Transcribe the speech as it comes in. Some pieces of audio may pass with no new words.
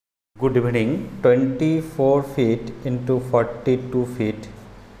Good evening. 24 feet into 42 feet,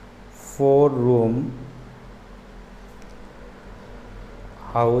 4 room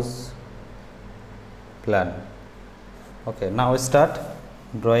house plan. Okay, now start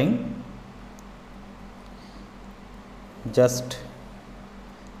drawing. Just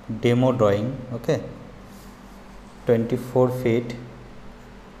demo drawing. Okay, 24 feet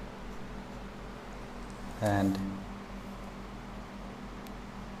and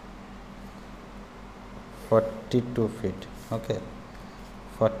 42 feet. Okay,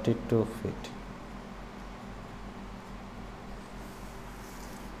 42 feet.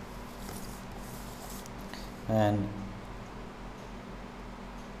 And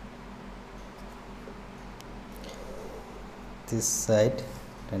this side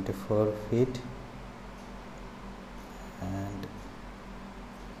 24 feet and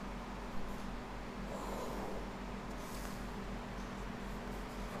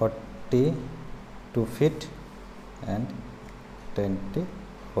 42 feet and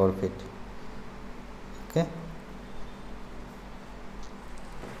 24 feet. Okay,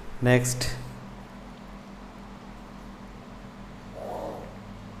 next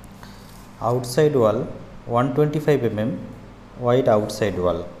outside wall 125 mm wide outside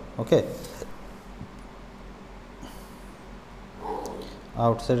wall. Okay,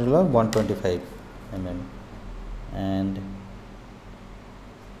 outside wall 125 mm and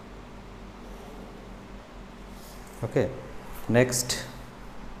okay, next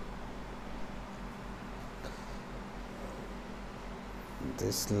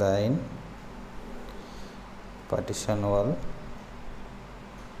this line partition wall.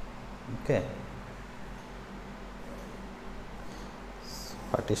 Okay,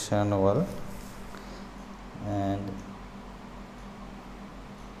 partition wall and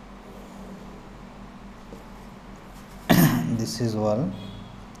this is wall,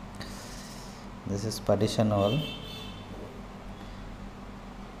 this is partition wall.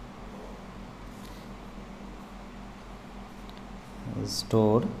 This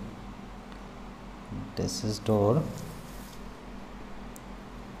door, this is door.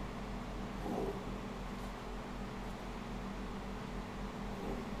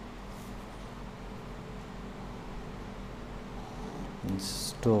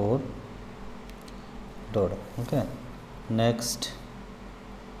 Door. Okay, next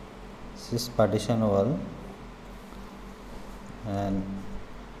this is partition wall and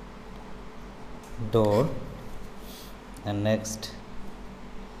door, and next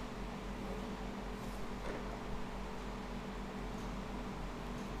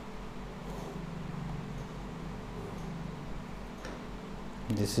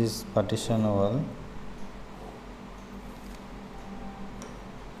this is partition wall.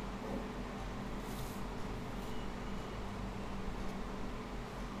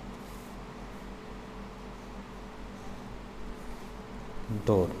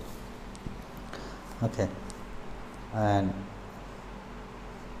 Door. Okay, and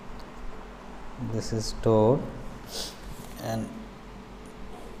this is door and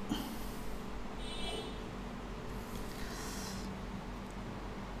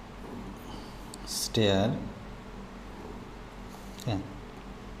stair. Okay,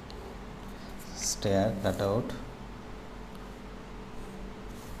 stair cut out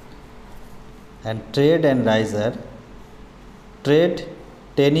and tread and riser. Tread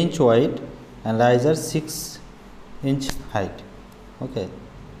 10-inch wide and riser 6-inch height. Okay,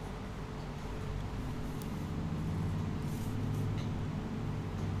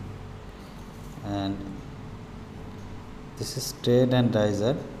 and this is tread and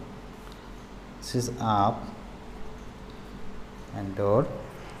riser. This is up and door.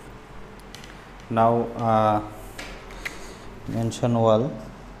 Now mention wall,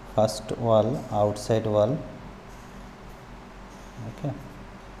 first wall, outside wall. Okay,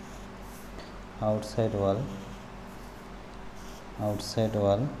 outside wall, outside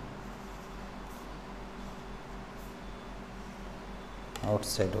wall,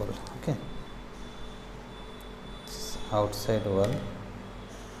 outside wall. Okay, outside wall,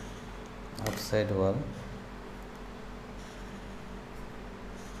 outside wall,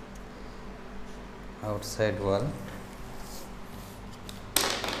 outside wall,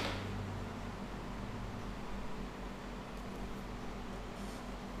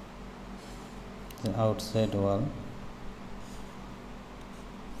 the outside wall.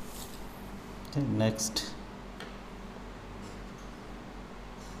 Okay, next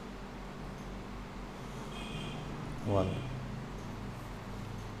wall,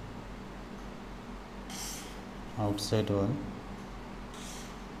 outside wall,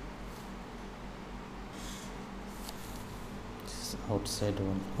 outside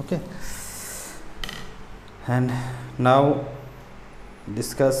one. Okay, and now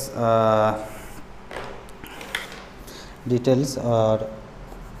discuss details, or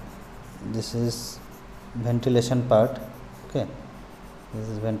this is ventilation part. Okay, this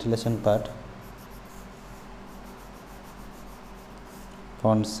is ventilation part,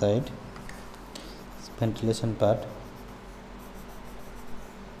 front side, ventilation part.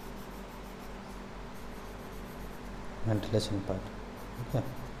 Ventilation part. Okay,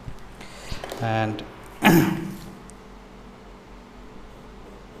 and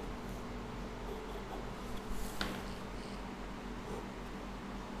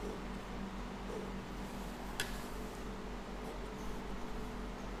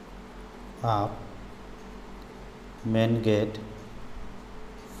up, main gate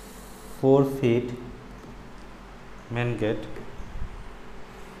 4 feet, main gate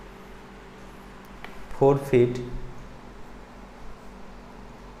 4 feet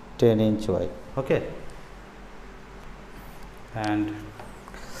 10 inch wide. Okay, and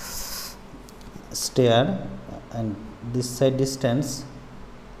stair, and this side distance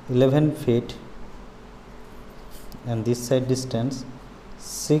 11 feet, and this side distance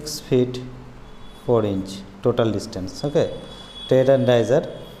 6 feet 4 inch total distance. Okay, tread and riser,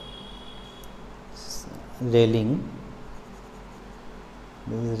 railing,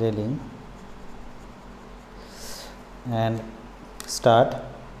 this is railing, and start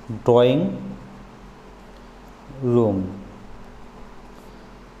drawing room,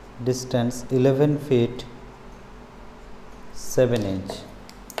 distance 11 feet 7 inch,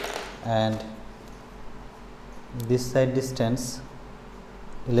 and this side distance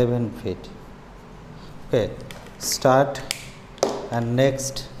 11 feet. Okay, start, and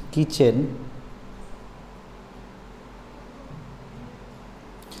next kitchen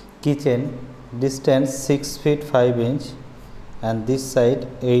distance 6 feet 5 inch, and this side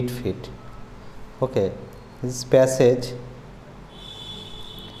 8 feet. Okay, this is passage,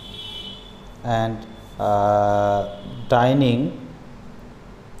 and dining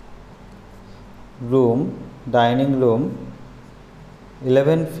room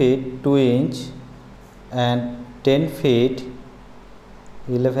 11 feet 2 inch and 10 feet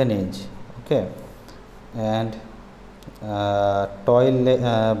 11 inch. Okay, and toilet,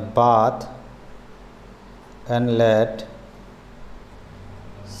 bath and let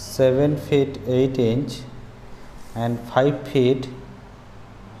 7 feet 8 inch and 5 feet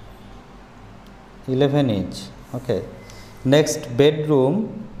 11 inch. Okay, next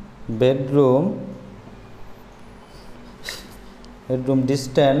bedroom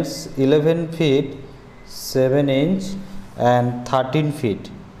distance 11 feet 7 inch and 13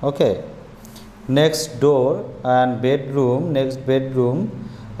 feet. Okay, next door and bedroom,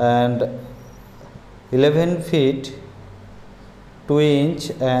 and 11 feet 2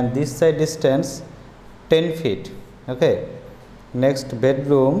 inch, and this side distance 10 feet. Okay, next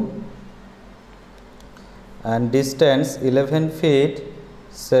bedroom and distance 11 feet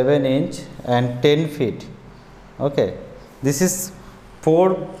 7 inch and 10 feet. Okay, this is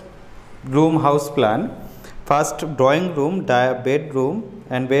 4 room house plan. First, drawing room, bedroom,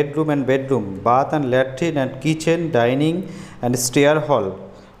 bath and latrine and kitchen, dining and stair hall.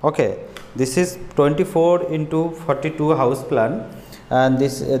 Okay, this is 24 into 42 house plan, and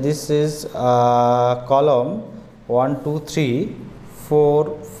this is column 1 2 3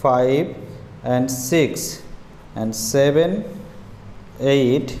 4 5 and 6 and 7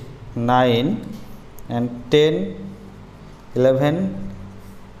 8 9 and 10 11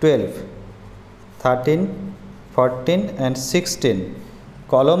 12 13 14 and 16.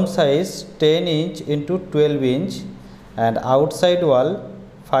 Column size 10 inch into 12 inch, and outside wall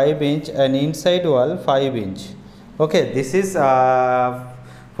 5 inch and inside wall 5 inch. Okay, this is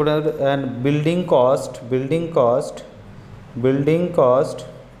put out, and building cost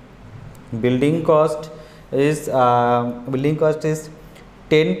is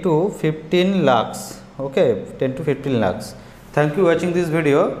 10 to 15 lakhs. Okay, 10 to 15 lakhs. Thank you for watching this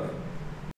video.